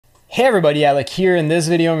Hey everybody, Alec here. In this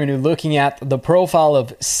video, I'm going to be looking at the profile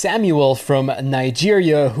of Samuel from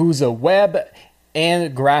Nigeria, who's a web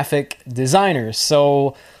and graphic designer.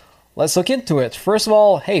 So let's look into it. First of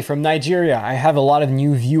all, hey, from Nigeria. I have a lot of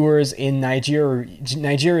new viewers in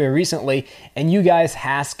Nigeria recently, and you guys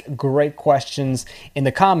ask great questions in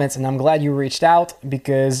the comments, and I'm glad you reached out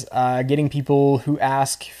because getting people who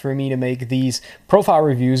ask for me to make these profile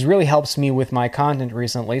reviews really helps me with my content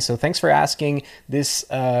recently. So thanks for asking this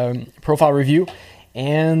profile review,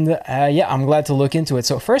 and yeah, I'm glad to look into it.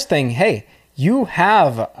 So first thing, hey, you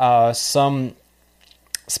have some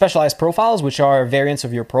specialized profiles, which are variants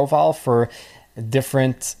of your profile for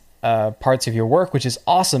different parts of your work, which is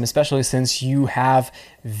awesome, especially since you have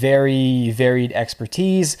very varied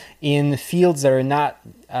expertise in fields that are not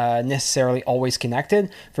necessarily always connected.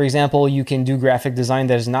 For example, you can do graphic design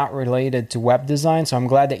that is not related to web design. So I'm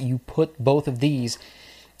glad that you put both of these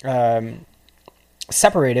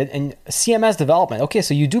separated. And CMS development. Okay,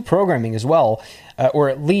 so you do programming as well, or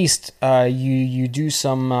at least you do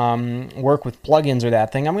some work with plugins or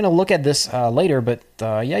that thing. I'm going to look at this later, but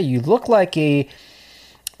yeah, you look like I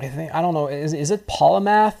don't know, is it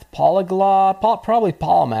polyglot, probably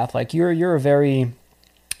polymath. Like you're a very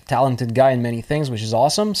talented guy in many things, which is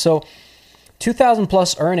awesome. So 2,000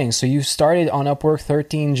 plus earnings. So you started on Upwork,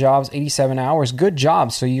 13 jobs, 87 hours. Good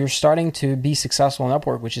job. So you're starting to be successful on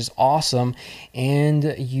Upwork, which is awesome.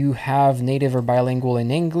 And you have native or bilingual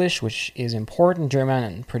in English, which is important, German,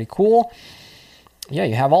 and pretty cool. Yeah,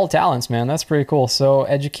 you have all talents, man. That's pretty cool. So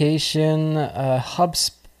education,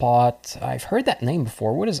 HubSpot. I've heard that name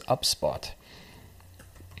before. What is HubSpot?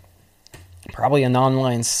 Probably an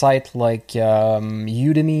online site like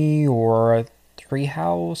Udemy or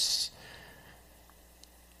Treehouse.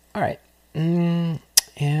 All right, and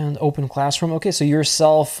open classroom. Okay, so you're a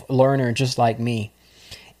self-learner just like me.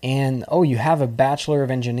 And, oh, you have a Bachelor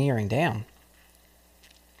of Engineering. Damn.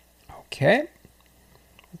 Okay,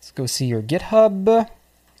 let's go see your GitHub.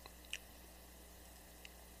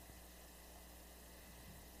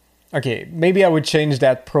 Okay, maybe I would change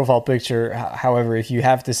that profile picture, however, if you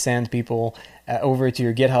have to send people over to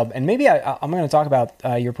your GitHub. And maybe I'm going to talk about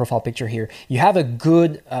your profile picture here. You have a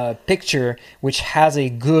good picture which has a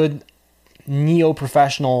good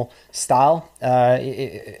neo-professional style.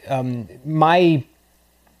 I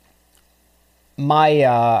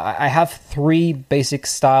have three basic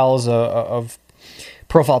styles of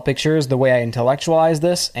profile pictures, the way I intellectualize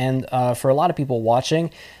this. And for a lot of people watching,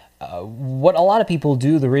 what a lot of people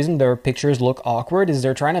do, the reason their pictures look awkward is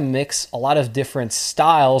they're trying to mix a lot of different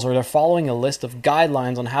styles, or they're following a list of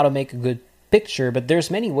guidelines on how to make a good picture. But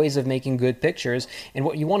there's many ways of making good pictures, and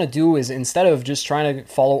what you want to do is, instead of just trying to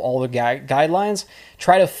follow all the guidelines,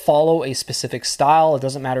 try to follow a specific style. It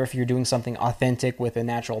doesn't matter if you're doing something authentic with a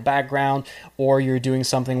natural background, or you're doing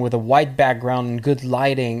something with a white background and good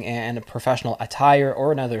lighting and a professional attire,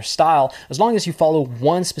 or another style. As long as you follow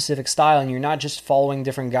one specific style and you're not just following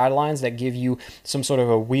different guidelines that give you some sort of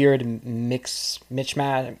a weird mix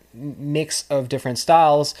of different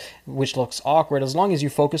styles, which looks awkward. As long as you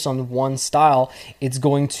focus on one style, it's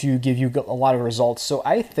going to give you a lot of results. So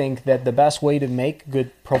I think that the best way to make good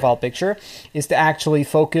profile picture is to actually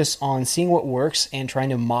focus on seeing what works and trying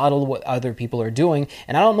to model what other people are doing.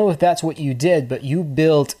 And I don't know if that's what you did, but you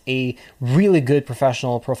built a really good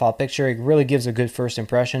professional profile picture. It really gives a good first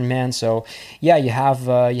impression, man. So yeah, you have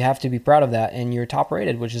to be proud of that, and you're top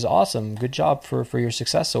rated, which is awesome. Good job for your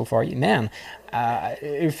success so far, man.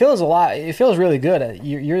 It feels really good.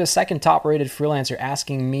 You're the second top rated freelancer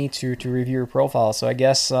asking me to review your profile. So I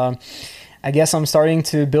guess I'm starting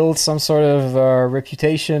to build some sort of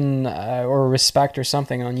reputation or respect or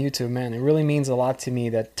something on YouTube, man. It really means a lot to me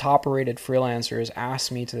that top-rated freelancers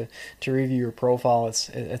ask me to review your profile.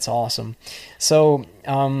 It's awesome. So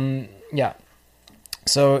yeah.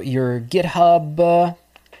 So your GitHub.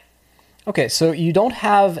 Okay, so you don't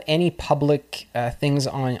have any public things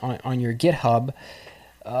on your GitHub,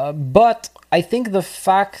 but I think the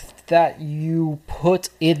fact that you put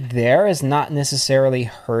it there is not necessarily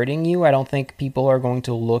hurting you. I don't think people are going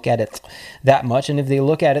to look at it that much, and if they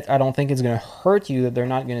look at it, I don't think it's going to hurt you that they're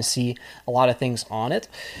not going to see a lot of things on it.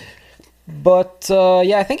 But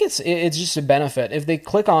yeah, I think it's just a benefit. If they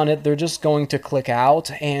click on it, they're just going to click out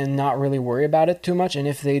and not really worry about it too much. And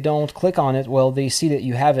if they don't click on it, well, they see that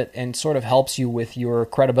you have it, and sort of helps you with your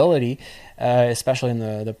credibility, especially in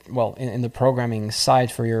the programming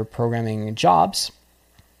side for your programming jobs.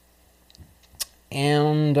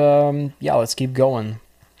 And yeah, let's keep going.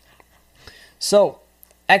 So,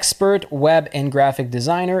 expert web and graphic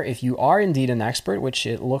designer. If you are indeed an expert, which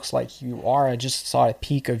it looks like you are, I just saw a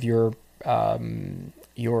peek of your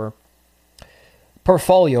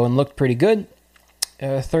portfolio and looked pretty good.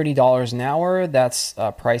 $30 an hour, that's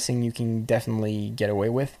pricing you can definitely get away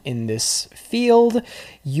with in this field.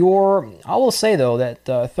 I will say though that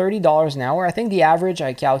 $30 an hour, I think the average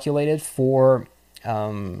I calculated for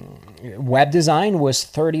web design was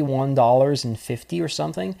 $31.50 or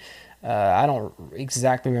something. I don't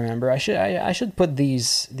exactly remember. I should put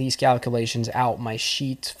these calculations out my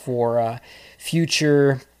sheet for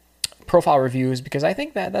future profile reviews, because I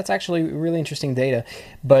think that's actually really interesting data.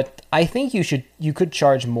 But I think you could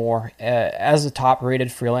charge more as a top rated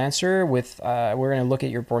freelancer. With we're going to look at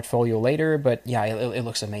your portfolio later, but yeah, it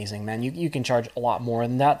looks amazing, man. You can charge a lot more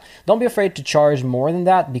than that. Don't be afraid to charge more than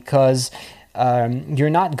that, because you're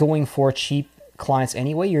not going for cheap clients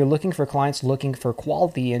anyway. You're looking for clients looking for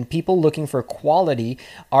quality, and people looking for quality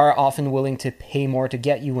are often willing to pay more to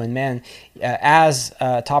get you. And man, as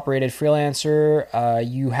a top-rated freelancer,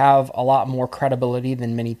 you have a lot more credibility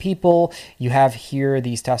than many people. You have here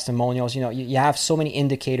these testimonials. You have so many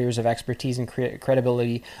indicators of expertise and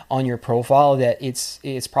credibility on your profile that it's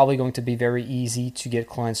probably going to be very easy to get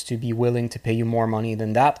clients to be willing to pay you more money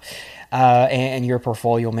than that. And your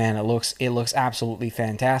portfolio, man, it looks absolutely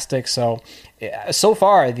fantastic. So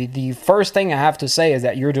far, the first thing I have to say is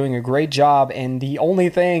that you're doing a great job, and the only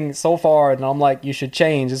thing so far that I'm like you should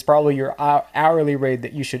change is probably your hourly rate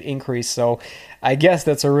that you should increase. So I guess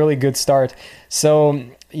that's a really good start. So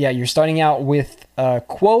yeah, you're starting out with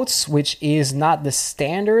quotes, which is not the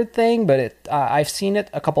standard thing, but I've seen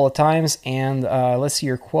it a couple of times. And let's see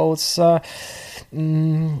your quotes.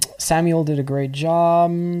 Samuel did a great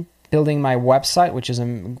job building my website, which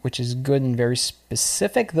is good and very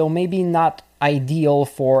specific, though maybe not ideal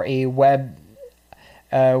for a web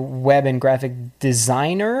and graphic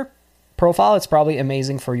designer profile. It's probably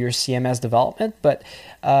amazing for your CMS development, but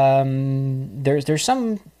there's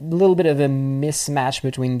some little bit of a mismatch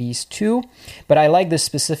between these two. But I like the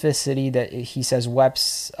specificity that he says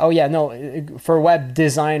for web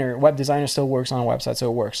designer still works on a website,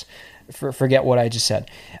 so it works. Forget what I just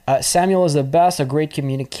said. Samuel is the best, a great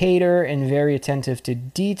communicator and very attentive to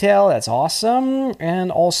detail. That's awesome.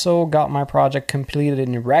 And also got my project completed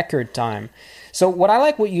in record time. So what I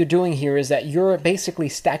like what you're doing here is that you're basically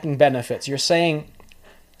stacking benefits. You're saying,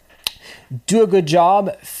 do a good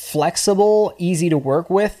job, flexible, easy to work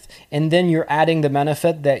with, and then you're adding the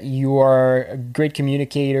benefit that you are a great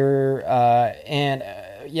communicator,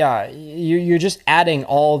 you're just adding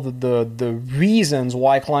all the reasons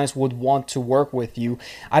why clients would want to work with you.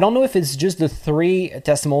 I don't know if it's just the 3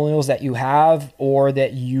 testimonials that you have, or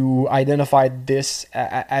that you identified this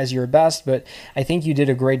as your best, but I think you did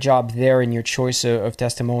a great job there in your choice of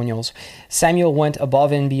testimonials. Samuel went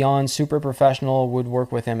above and beyond, super professional, would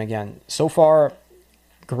work with him again. So far,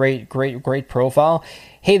 great profile.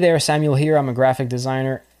 Hey there, Samuel here. I'm a graphic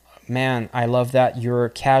designer. Man, I love that you're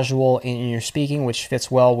casual in your speaking, which fits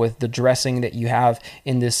well with the dressing that you have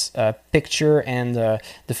in this picture, and the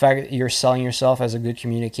fact that you're selling yourself as a good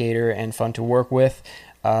communicator and fun to work with.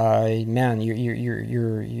 Man,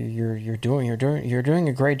 you're doing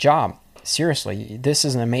a great job. Seriously, this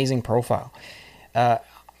is an amazing profile. And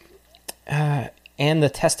the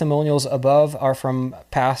testimonials above are from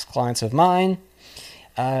past clients of mine.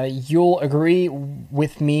 You'll agree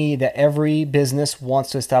with me that every business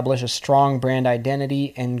wants to establish a strong brand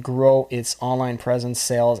identity and grow its online presence,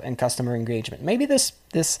 sales, and customer engagement. Maybe this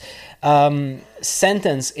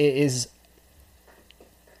sentence is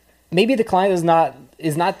maybe the client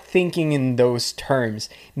is not thinking in those terms.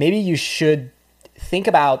 Maybe you should think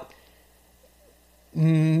about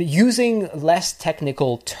using less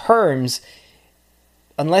technical terms,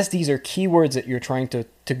 unless these are keywords that you're trying to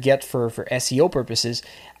get for SEO purposes.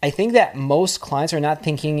 I think that most clients are not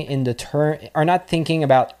thinking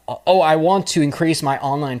about, I want to increase my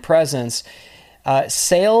online presence.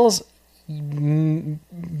 Sales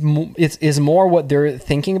is more what they're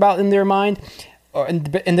thinking about in their mind.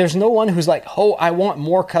 And there's no one who's like, I want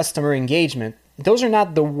more customer engagement. Those are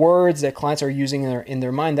not the words that clients are using in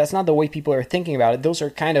their mind. That's not the way people are thinking about it. Those are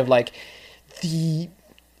kind of like the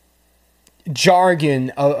jargon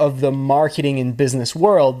of the marketing and business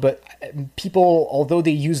world, but people, although they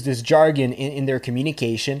use this jargon in their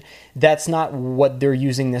communication, that's not what they're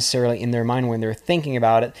using necessarily in their mind when they're thinking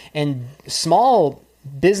about it. And small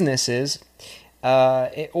businesses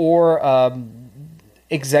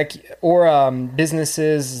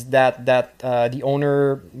businesses that the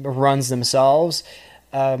owner runs themselves,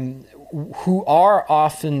 who are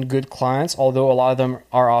often good clients, although a lot of them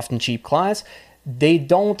are often cheap clients, they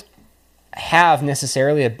don't have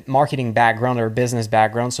necessarily a marketing background or a business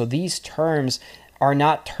background. So these terms are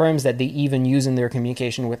not terms that they even use in their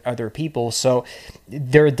communication with other people. So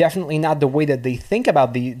they're definitely not the way that they think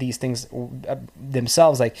about these things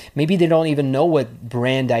themselves. Like maybe they don't even know what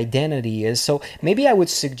brand identity is. So maybe I would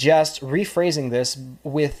suggest rephrasing this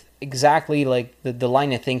with exactly like the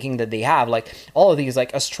line of thinking that they have. Like all of these,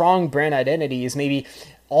 like a strong brand identity is maybe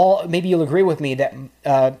you'll agree with me that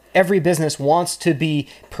every business wants to be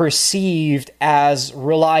perceived as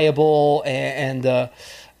reliable and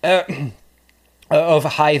of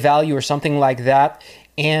high value or something like that,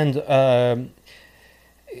 and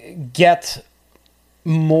get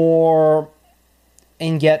more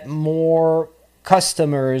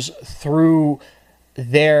customers through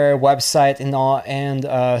their website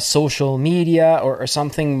and social media or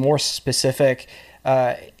something more specific,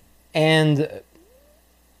 and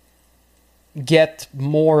get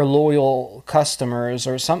more loyal customers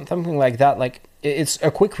or something like that. Like it's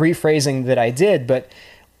a quick rephrasing that I did, but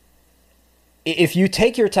if you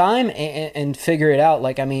take your time and figure it out,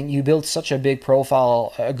 like, I mean, you build such a big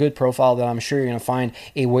profile, a good profile, that I'm sure you're going to find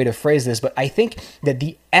a way to phrase this. But I think that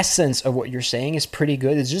the essence of what you're saying is pretty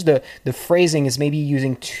good. It's just the phrasing is maybe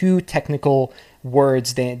using too technical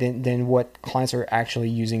words than what clients are actually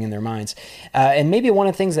using in their minds. And maybe one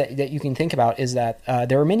of the things that you can think about is that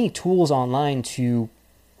there are many tools online to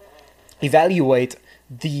evaluate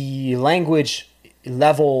the language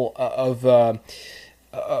level of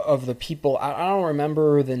the people. I don't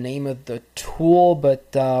remember the name of the tool, but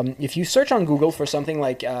if you search on Google for something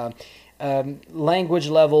like language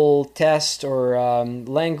level test or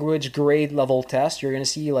language grade level test, you're going to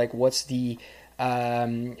see like what's the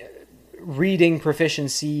reading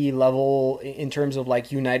proficiency level in terms of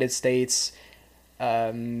like United States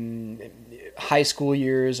high school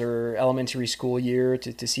years or elementary school year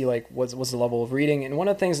to see like what's the level of reading. And one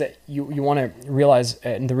of the things that you want to realize,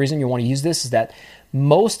 and the reason you want to use this, is that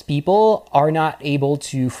most people are not able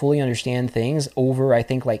to fully understand things over, I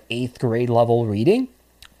think, like 8th grade level reading.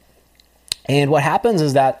 And what happens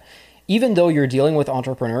is that even though you're dealing with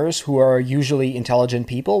entrepreneurs who are usually intelligent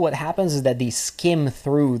people, what happens is that they skim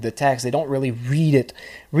through the text. They don't really read it,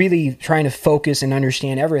 really trying to focus and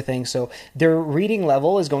understand everything. So their reading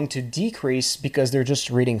level is going to decrease because they're just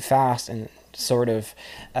reading fast and sort of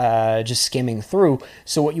just skimming through.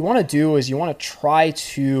 So what you want to do is you want to try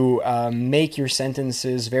to make your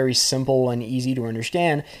sentences very simple and easy to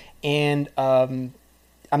understand. And I'm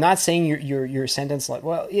not saying your sentence, like,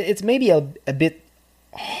 well, it's maybe a bit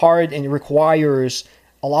hard and it requires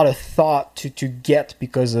a lot of thought to get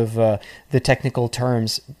because of the technical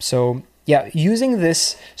terms. So yeah, using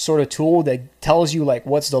this sort of tool that tells you like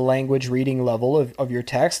what's the language reading level of your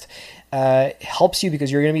text helps you,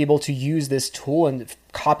 because you're going to be able to use this tool and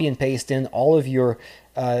copy and paste in all of your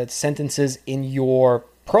sentences in your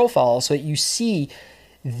profile so that you see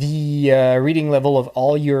the reading level of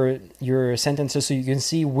all your sentences, so you can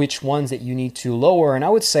see which ones that you need to lower. And I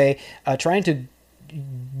would say trying to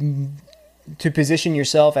position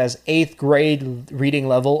yourself as 8th grade reading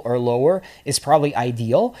level or lower is probably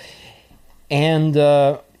ideal. And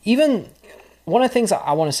even one of the things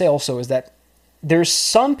I want to say also is that there's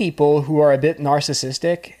some people who are a bit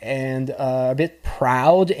narcissistic and a bit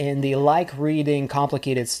proud, and they like reading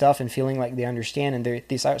complicated stuff and feeling like they understand, and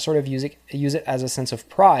they sort of use it as a sense of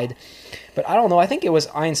pride. But I don't know, I think it was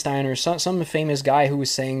Einstein or some famous guy who was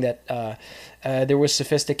saying that there was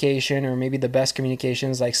sophistication, or maybe the best communication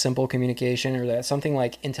is like simple communication, or that something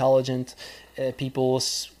like intelligent people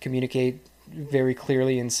communicate very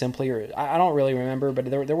clearly and simply, or I don't really remember, but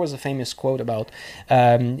there was a famous quote about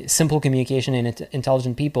simple communication and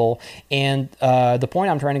intelligent people. And the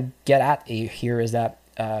point I'm trying to get at here is that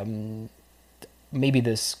maybe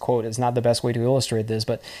this quote is not the best way to illustrate this,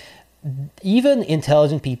 but even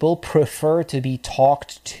intelligent people prefer to be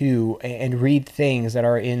talked to and read things that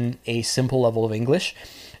are in a simple level of English.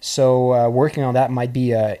 So working on that might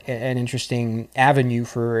be an interesting avenue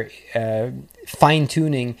for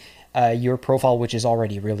fine-tuning your profile, which is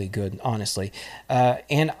already really good, honestly.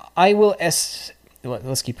 And I will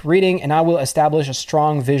let's keep reading. And I will establish a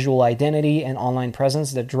strong visual identity and online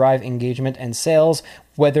presence that drive engagement and sales,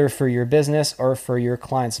 whether for your business or for your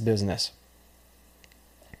client's business.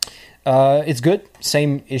 It's good.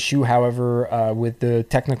 Same issue, however, with the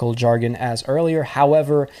technical jargon as earlier.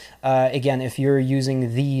 However, again, if you're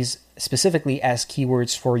using these specifically as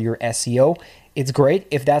keywords for your SEO, it's great.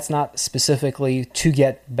 If that's not specifically to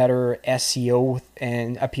get better SEO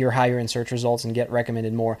and appear higher in search results and get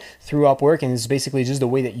recommended more through Upwork, and it's basically just the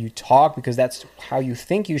way that you talk because that's how you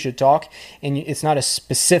think you should talk, and it's not a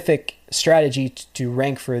specific strategy to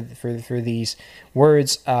rank for these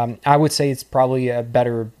words, I would say it's probably a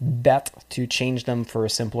better bet to change them for a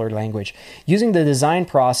simpler language. Using the design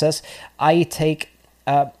process, I take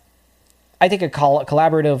a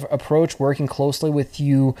collaborative approach, working closely with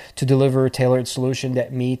you to deliver a tailored solution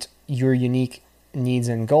that meet your unique needs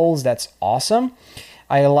and goals. That's awesome.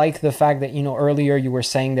 I like the fact that, earlier you were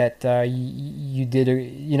saying that you did,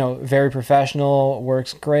 very professional,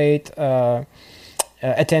 works great,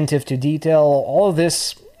 attentive to detail. All of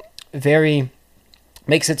this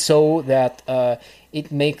makes it so that it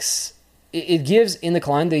gives in the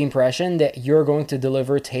client the impression that you're going to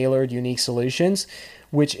deliver tailored, unique solutions,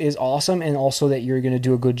 which is awesome, and also that you're going to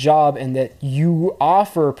do a good job and that you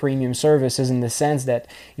offer premium services in the sense that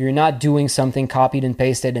you're not doing something copied and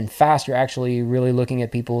pasted and fast. You're actually really looking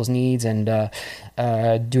at people's needs and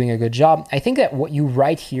doing a good job. I think that what you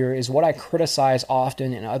write here is what I criticize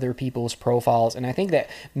often in other people's profiles, and I think that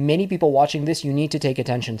many people watching this, you need to take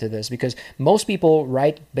attention to this, because most people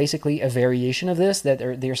write basically a variation of this,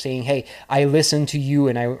 that they're saying, hey, I listen to you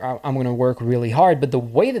and I'm going to work really hard, but the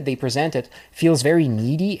way that they present it feels very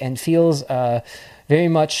needy and feels very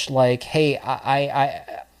much like, hey, I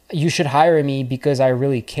you should hire me because I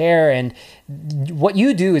really care. And what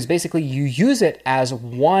you do is basically you use it as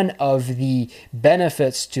one of the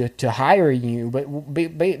benefits to hire you,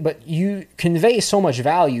 but you convey so much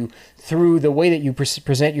value through the way that you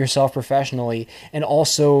present yourself professionally, and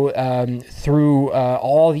also through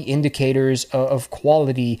all the indicators of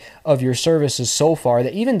quality of your services so far,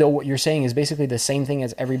 that even though what you're saying is basically the same thing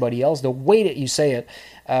as everybody else, the way that you say it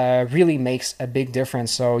really makes a big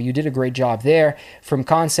difference. So you did a great job there. From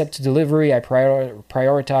concept to delivery, I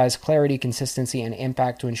prioritize clarity, consistency, and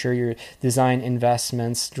impact to ensure your design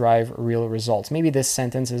investments drive real results. Maybe this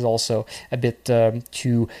sentence is also a bit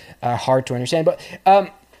too hard to understand, but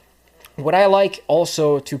what I like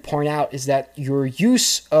also to point out is that your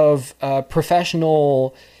use of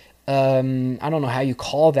professional, I don't know how you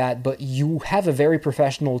call that, but you have a very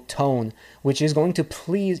professional tone, which is going to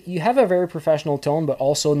please. You have a very professional tone, but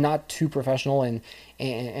also not too professional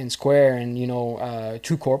and square and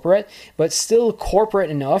too corporate, but still corporate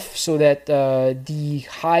enough so that the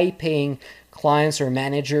high-paying clients or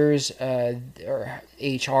managers or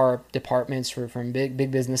HR departments from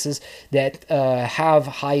big businesses that have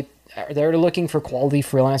high. They're looking for quality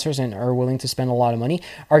freelancers and are willing to spend a lot of money,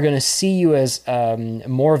 are going to see you as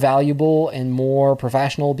more valuable and more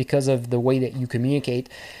professional because of the way that you communicate.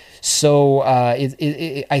 So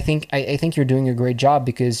I think you're doing a great job,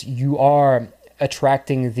 because you are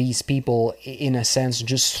attracting these people in a sense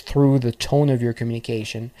just through the tone of your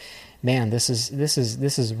communication. Man, this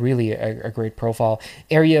is really a great profile.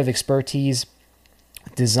 Area of expertise.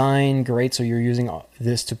 Design, great. So you're using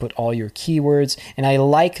this to put all your keywords, and I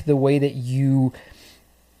like the way that you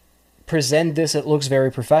present this. It looks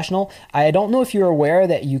very professional. I don't know if you're aware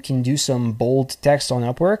that you can do some bold text on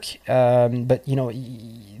Upwork, but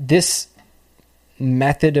this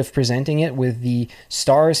method of presenting it with the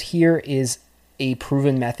stars here is a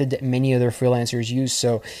proven method that many other freelancers use.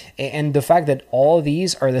 So, and the fact that all of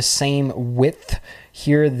these are the same width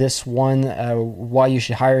here, this one, why you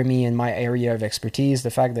should hire me in my area of expertise, the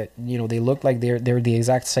fact that they look like they're the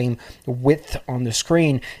exact same width on the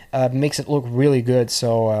screen makes it look really good.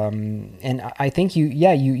 So and I think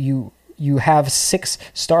you have 6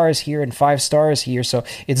 stars here and 5 stars here, so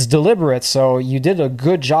it's deliberate. So you did a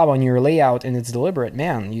good job on your layout, and it's deliberate.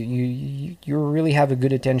 Man, you really have a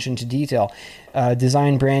good attention to detail.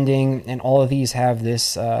 Design, branding, and all of these have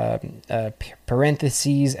this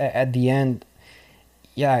parentheses at the end.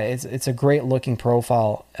 Yeah, it's a great looking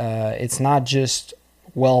profile. It's not just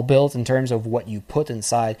well built in terms of what you put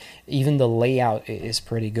inside. Even the layout is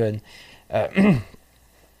pretty good.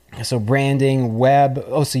 So branding, web.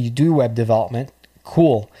 Oh, so you do web development.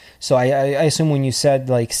 Cool. So I assume when you said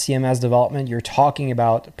like CMS development, you're talking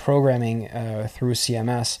about programming through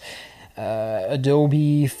CMS.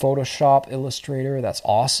 Adobe, Photoshop, Illustrator. That's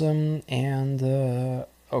awesome. And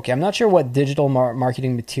okay, I'm not sure what digital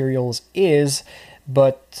marketing materials is,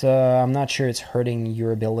 but I'm not sure it's hurting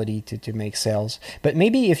your ability to make sales. But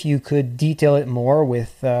maybe if you could detail it more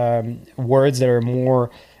with words that are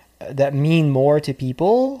more, that mean more to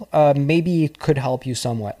people, maybe it could help you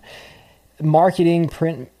somewhat. Marketing,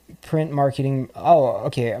 print Print marketing. Oh,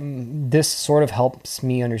 okay. This sort of helps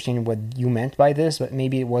me understand what you meant by this, but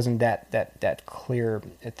maybe it wasn't that clear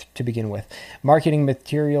to begin with. Marketing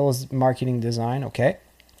materials, marketing design. Okay.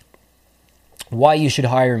 Why you should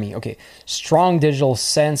hire me. Okay. Strong digital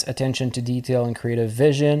sense, attention to detail, and creative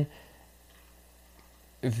vision.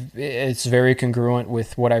 It's very congruent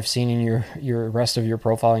with what I've seen in your rest of your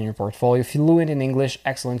profile and your portfolio. Fluent in English,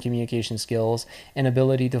 excellent communication skills, and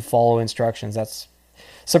ability to follow instructions. That's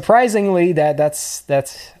surprisingly that's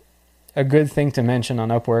a good thing to mention on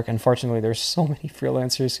Upwork. Unfortunately, there's so many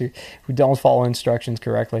freelancers who don't follow instructions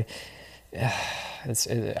correctly.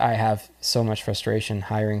 I have so much frustration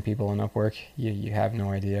hiring people on Upwork. You have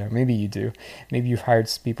no idea. Maybe you do. Maybe you've hired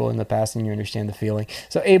people in the past and you understand the feeling.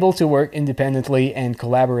 So able to work independently and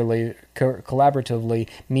collaboratively,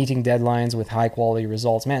 meeting deadlines with high quality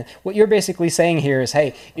results. Man, what you're basically saying here is,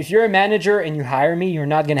 hey, if you're a manager and you hire me, you're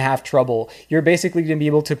not going to have trouble. You're basically going to be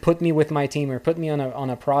able to put me with my team or put me on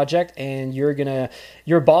a project, and your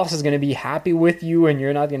boss is going to be happy with you, and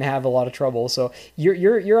you're not going to have a lot of trouble. So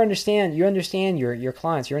you understand your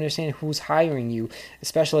clients, you understand who's hiring you,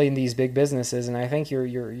 especially in these big businesses. And I think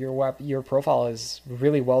your profile is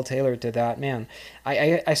really well tailored to that. Man,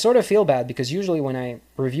 I sort of feel bad because usually when I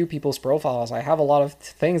review people's profiles, I have a lot of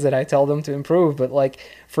things that I tell them to improve. But like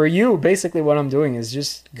for you, basically what I'm doing is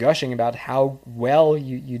just gushing about how well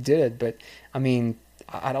you did it. But I mean,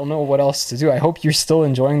 I don't know what else to do. I hope you're still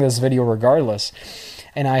enjoying this video regardless.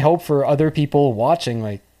 And I hope for other people watching,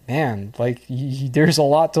 like, man, like there's a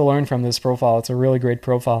lot to learn from this profile. It's a really great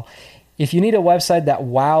profile. If you need a website that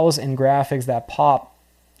wows and graphics that pop,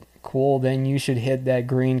 cool, then you should hit that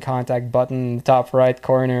green contact button in the top right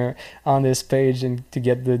corner on this page and to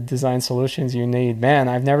get the design solutions you need. Man,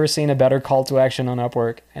 I've never seen a better call to action on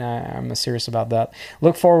Upwork, and I'm serious about that.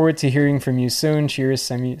 Look forward to hearing from you soon. Cheers,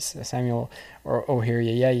 Samuel. Or here,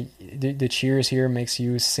 yeah, the cheers here makes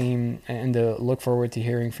you seem, and the look forward to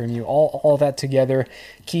hearing from you. All that together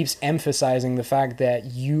keeps emphasizing the fact that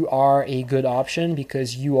you are a good option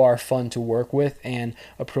because you are fun to work with and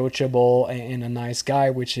approachable and a nice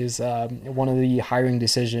guy, which is one of the hiring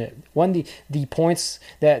the points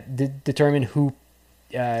that determine who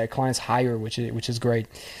clients hire, which is great.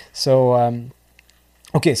 So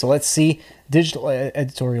okay, so let's see. Digital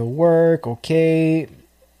editorial work, okay.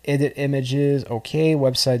 Edit images, okay.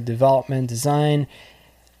 Website development, design,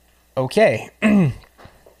 okay.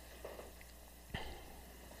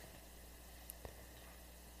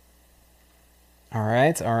 All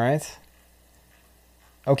right.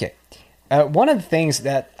 Okay. One of the things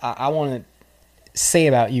that I want to say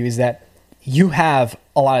about you is that you have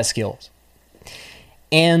a lot of skills.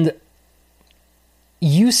 And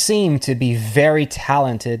you seem to be very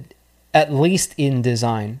talented, at least in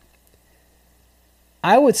design.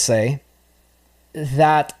 I would say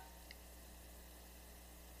that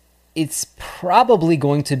it's probably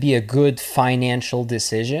going to be a good financial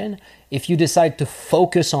decision if you decide to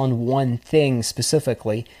focus on one thing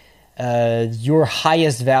specifically, your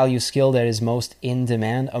highest value skill that is most in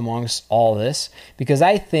demand amongst all this, because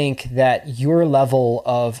I think that your level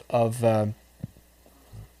of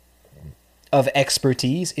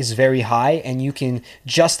expertise is very high and you can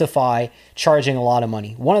justify charging a lot of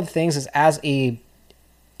money. One of the things is, as a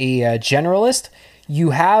generalist,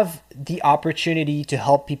 you have the opportunity to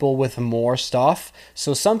help people with more stuff.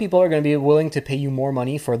 So some people are going to be willing to pay you more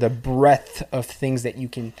money for the breadth of things that you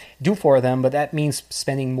can do for them, but that means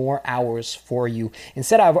spending more hours for you.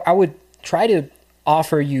 Instead, I would try to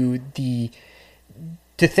offer you to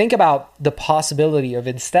think about the possibility of,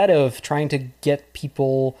 instead of trying to get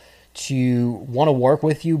people to want to work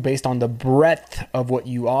with you based on the breadth of what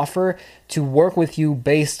you offer, to work with you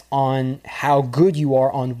based on how good you are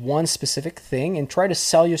on one specific thing, and try to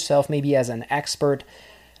sell yourself maybe as an expert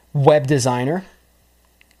web designer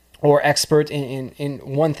or expert in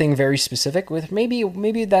one thing very specific. With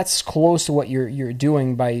maybe that's close to what you're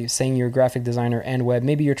doing by saying you're a graphic designer and web.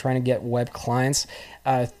 Maybe you're trying to get web clients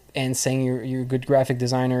and saying you're a good graphic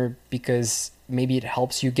designer because maybe it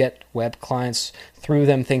helps you get web clients through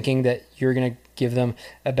them thinking that you're going to give them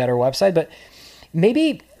a better website. But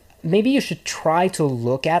maybe you should try to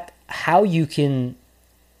look at how you can,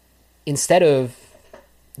 instead of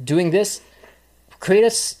doing this,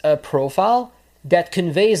 create a profile that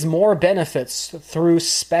conveys more benefits through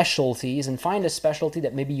specialties, and find a specialty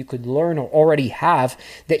that maybe you could learn or already have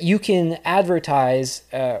that you can advertise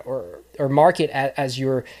or market as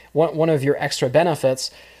your one of your extra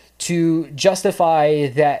benefits, to justify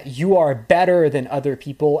that you are better than other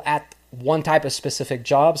people at one type of specific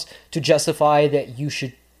jobs, to justify that you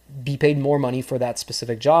should be paid more money for that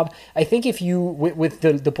specific job. I think if you with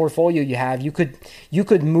the portfolio you have, you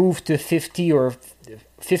could move to 50 or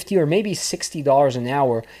maybe $60 an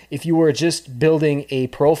hour if you were just building a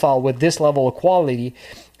profile with this level of quality,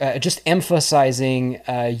 just emphasizing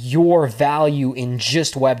your value in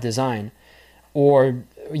just web design, or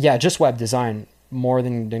just web design more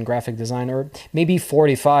than graphic design, or maybe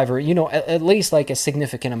 45, or at least like a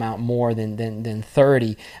significant amount more than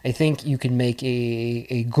 30. I think you can make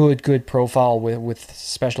a good profile with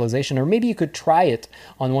specialization, or maybe you could try it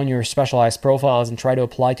on one of your specialized profiles and try to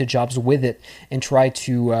apply to jobs with it and try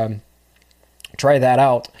to try that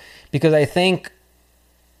out, because I think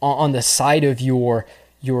on the side of your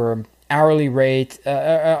hourly rate,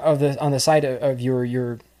 on the side of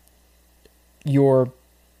your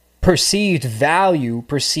perceived value,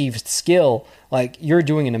 perceived skill, like you're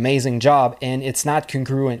doing an amazing job, and it's not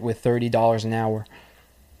congruent with $30 an hour.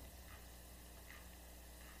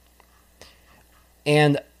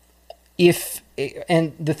 And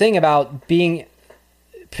the thing about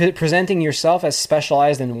presenting yourself as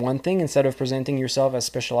specialized in one thing instead of presenting yourself as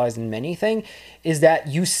specialized in many things is that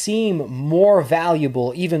you seem more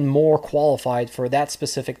valuable, even more qualified for that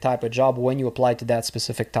specific type of job when you apply to that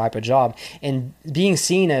specific type of job. And being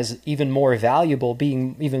seen as even more valuable,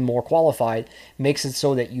 being even more qualified, makes it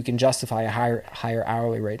so that you can justify a higher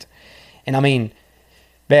hourly rate. And I mean,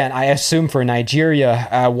 man, I assume for Nigeria,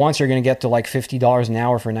 once you're going to get to like $50 an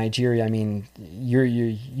hour for Nigeria, I mean,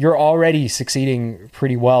 you're already succeeding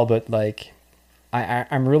pretty well. But like,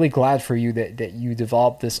 I'm really glad for you that you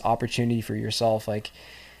developed this opportunity for yourself, like,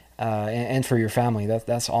 and for your family.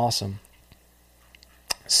 That's awesome.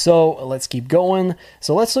 So let's keep going.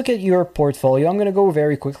 So let's look at your portfolio. I'm going to go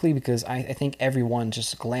very quickly because I think everyone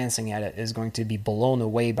just glancing at it is going to be blown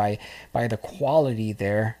away by the quality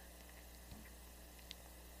there.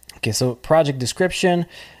 Okay, so project description.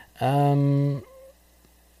 Okay,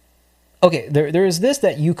 there is this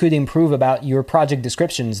that you could improve about your project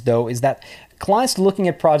descriptions, though, is that clients looking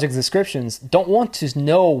at project descriptions don't want to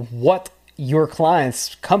know what your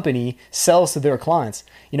client's company sells to their clients.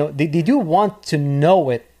 They do want to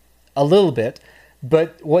know it a little bit,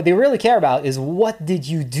 but what they really care about is what did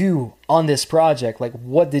you do on this project? Like,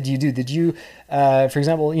 what did you do? Did you, for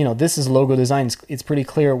example, this is logo design. It's pretty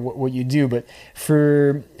clear what you do, but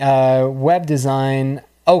for web design,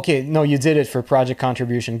 okay, no, you did it for project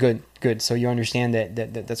contribution. Good. So you understand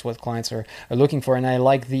that's what clients are looking for. And I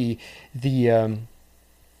like the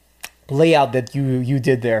layout that you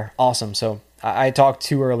did there. Awesome. So I talked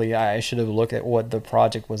too early. I should have looked at what the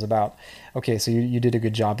project was about. Okay, so you did a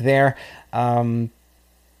good job there. And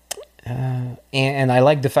I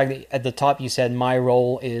like the fact that at the top you said my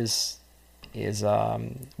role was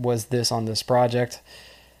this on this project.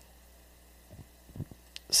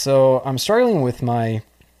 So I'm struggling with my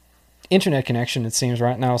internet connection, it seems,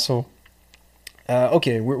 right now. So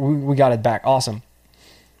okay, we got it back. Awesome.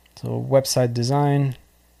 So website design.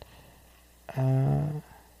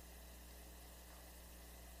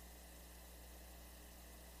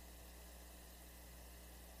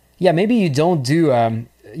 Yeah, maybe you didn't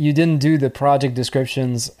do the project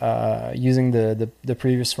descriptions using the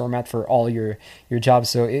previous format for all your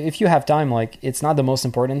jobs. So if you have time, like, it's not the most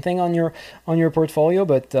important thing on your portfolio,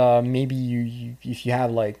 but maybe if you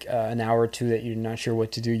have like an hour or two that you're not sure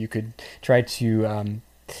what to do, you could try to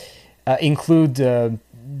include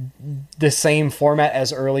the same format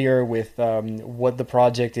as earlier with what the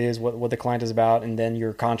project is, what the client is about, and then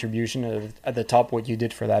your contribution at the top, what you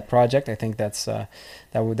did for that project. I think that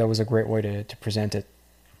was a great way to present it.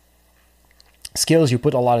 Skills, you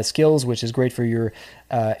put a lot of skills, which is great for your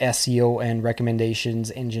SEO and recommendations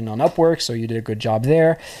engine on Upwork, so you did a good job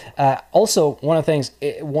there. Also, one of the things,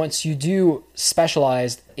 once you do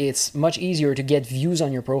specialized, it's much easier to get views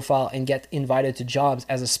on your profile and get invited to jobs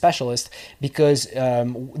as a specialist, because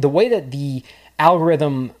the way that the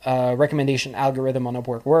recommendation algorithm on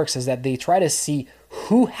Upwork works is that they try to see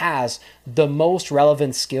who has the most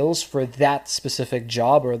relevant skills for that specific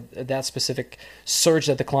job or that specific search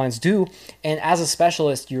that the clients do. And as a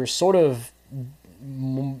specialist, you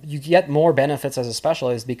get more benefits as a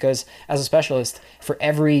specialist, because as a specialist, for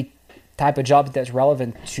every type of job that's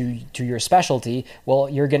relevant to your specialty, well,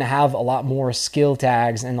 you're going to have a lot more skill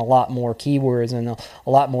tags and a lot more keywords and a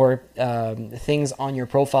lot more things on your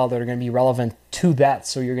profile that are going to be relevant to that.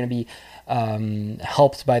 So you're going to be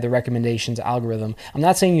helped by the recommendations algorithm. I'm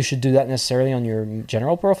not saying you should do that necessarily on your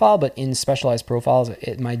general profile, but in specialized profiles,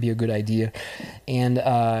 it might be a good idea. And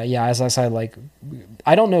yeah, as I said, like,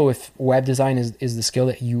 I don't know if web design is the skill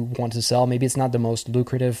that you want to sell. Maybe it's not the most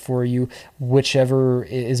lucrative for you. Whichever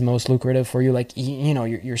is most lucrative for you, like, you know,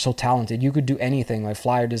 you're so talented. You could do anything, like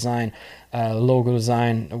flyer design, logo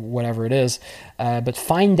design, whatever it is. But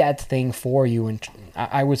find that thing for you, and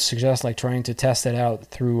I would suggest like trying to test it out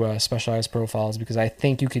through specialized profiles, because I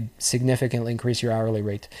think you could significantly increase your hourly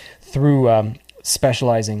rate through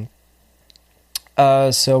specializing.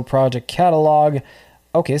 So project catalog.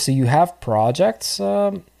 Okay, so you have projects.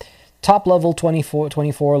 Top level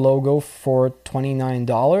 24 logo for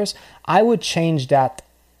 $29. I would change that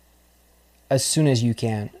as soon as you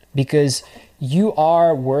can, because you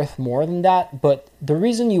are worth more than that. But the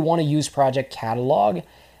reason you want to use project catalog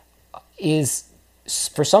is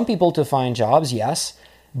for some people to find jobs, yes,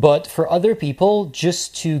 but for other people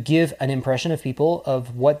just to give an impression of people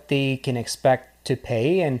of what they can expect to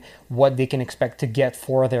pay and what they can expect to get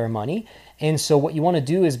for their money. And so what you want to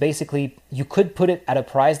do is basically, you could put it at a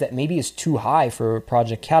price that maybe is too high for a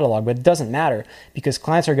project catalog, but it doesn't matter, because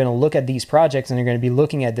clients are going to look at these projects and they're going to be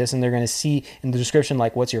looking at this, and they're going to see in the description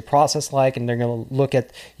like what's your process like, and they're going to look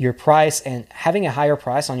at your price, and having a higher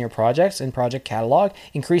price on your projects in project catalog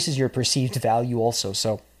increases your perceived value also.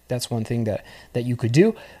 So that's one thing that you could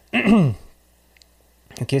do.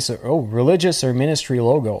 Okay, so religious or ministry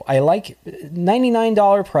logo. I like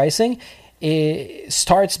 $99 pricing. It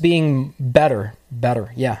starts being better,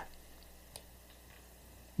 yeah.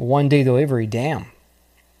 1-day delivery, damn.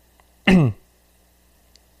 So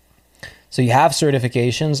you have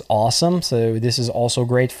certifications, awesome. So this is also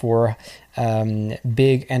great for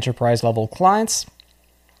big enterprise level clients.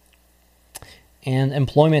 And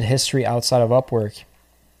employment history outside of Upwork.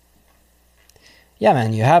 Yeah,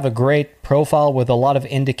 man, you have a great profile with a lot of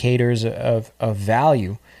indicators of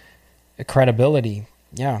value, credibility,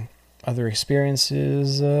 yeah. Other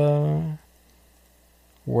experiences,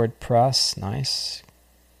 WordPress, nice.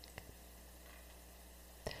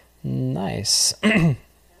 Nice.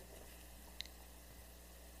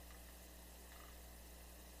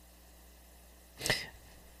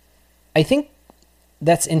 I think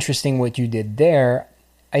that's interesting what you did there.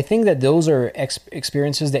 I think that those are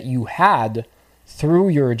experiences that you had through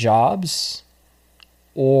your jobs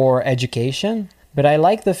or education. But I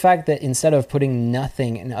like the fact that instead of putting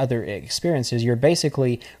nothing in other experiences, you're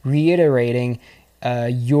basically reiterating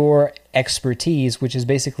your expertise, which is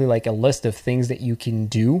basically like a list of things that you can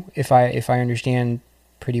do, if I understand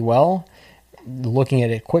pretty well, looking at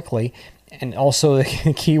it quickly. And also the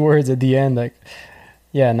keywords at the end, like,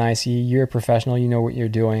 yeah, nice. You're a professional. You know what you're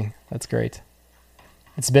doing. That's great.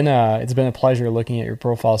 It's been a pleasure looking at your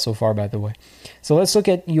profile so far, by the way. So let's look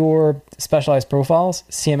at your specialized profiles.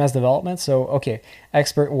 CMS development. So, okay,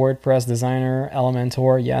 expert WordPress designer,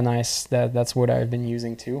 Elementor. Yeah, nice. That's what I've been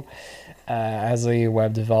using too as a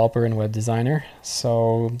web developer and web designer.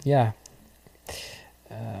 So, yeah.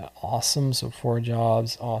 Awesome. So 4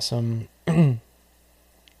 jobs. Awesome.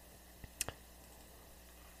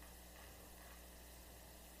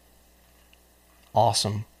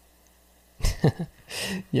 Awesome.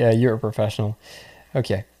 Yeah, you're a professional.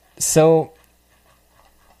 Okay, so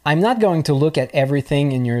I'm not going to look at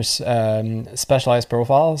everything in your specialized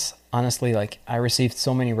profiles. Honestly, like, I received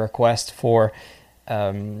so many requests for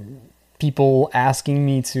people asking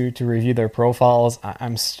me to review their profiles.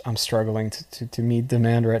 I'm struggling to meet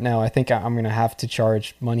demand right now. I think I'm going to have to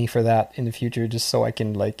charge money for that in the future, just so I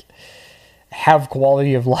can like have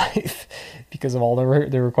quality of life because of all the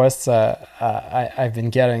requests I've been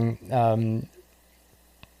getting.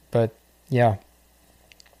 But yeah,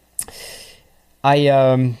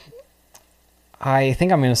 I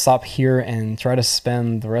think I'm going to stop here and try to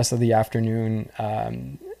spend the rest of the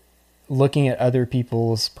afternoon looking at other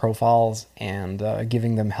people's profiles and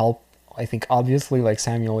giving them help. I think obviously, like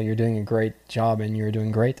Samuel, you're doing a great job and you're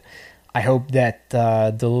doing great. I hope that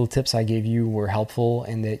the little tips I gave you were helpful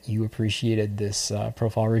and that you appreciated this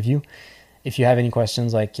profile review. If you have any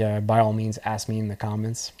questions, like by all means, ask me in the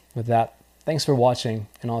comments. With that, thanks for watching,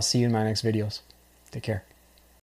 and I'll see you in my next videos. Take care.